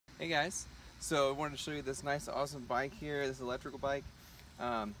Hey guys, so I wanted to show you this nice awesome bike here, this electrical bike.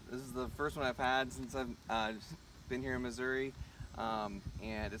 This is the first one I've had since I've been here in Missouri, and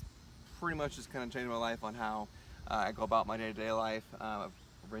it's pretty much just kind of changed my life on how I go about my day-to-day life. I've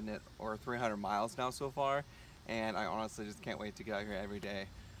ridden it over 300 miles now so far, and I honestly just can't wait to get out here every day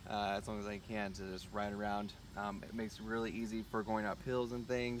as long as I can to just ride around. It makes it really easy for going up hills and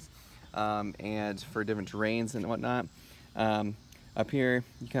things, and for different terrains and whatnot. Up here,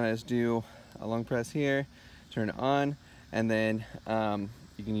 you kind of just do a long press here, turn it on, and then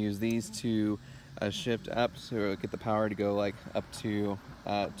you can use these to shift up to get the power to go like up to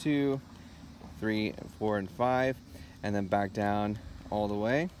 2, 3, 4, and 5, and then back down all the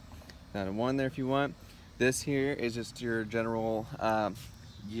way down to 1 there if you want. This here is just your general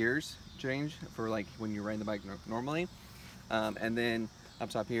gears change for like when you're riding the bike normally, and then up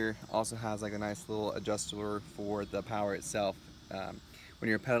top here also has like a nice little adjuster for the power itself. When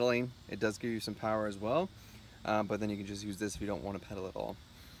you're pedaling, it does give you some power as well, but then you can just use this if you don't want to pedal at all.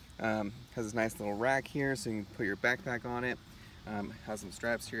 Has this nice little rack here so you can put your backpack on it. Has some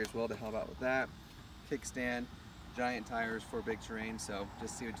straps here as well to help out with that. Kickstand, giant tires for big terrain, so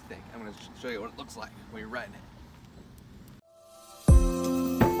just see what you think. I'm going to show you what it looks like when you're riding it.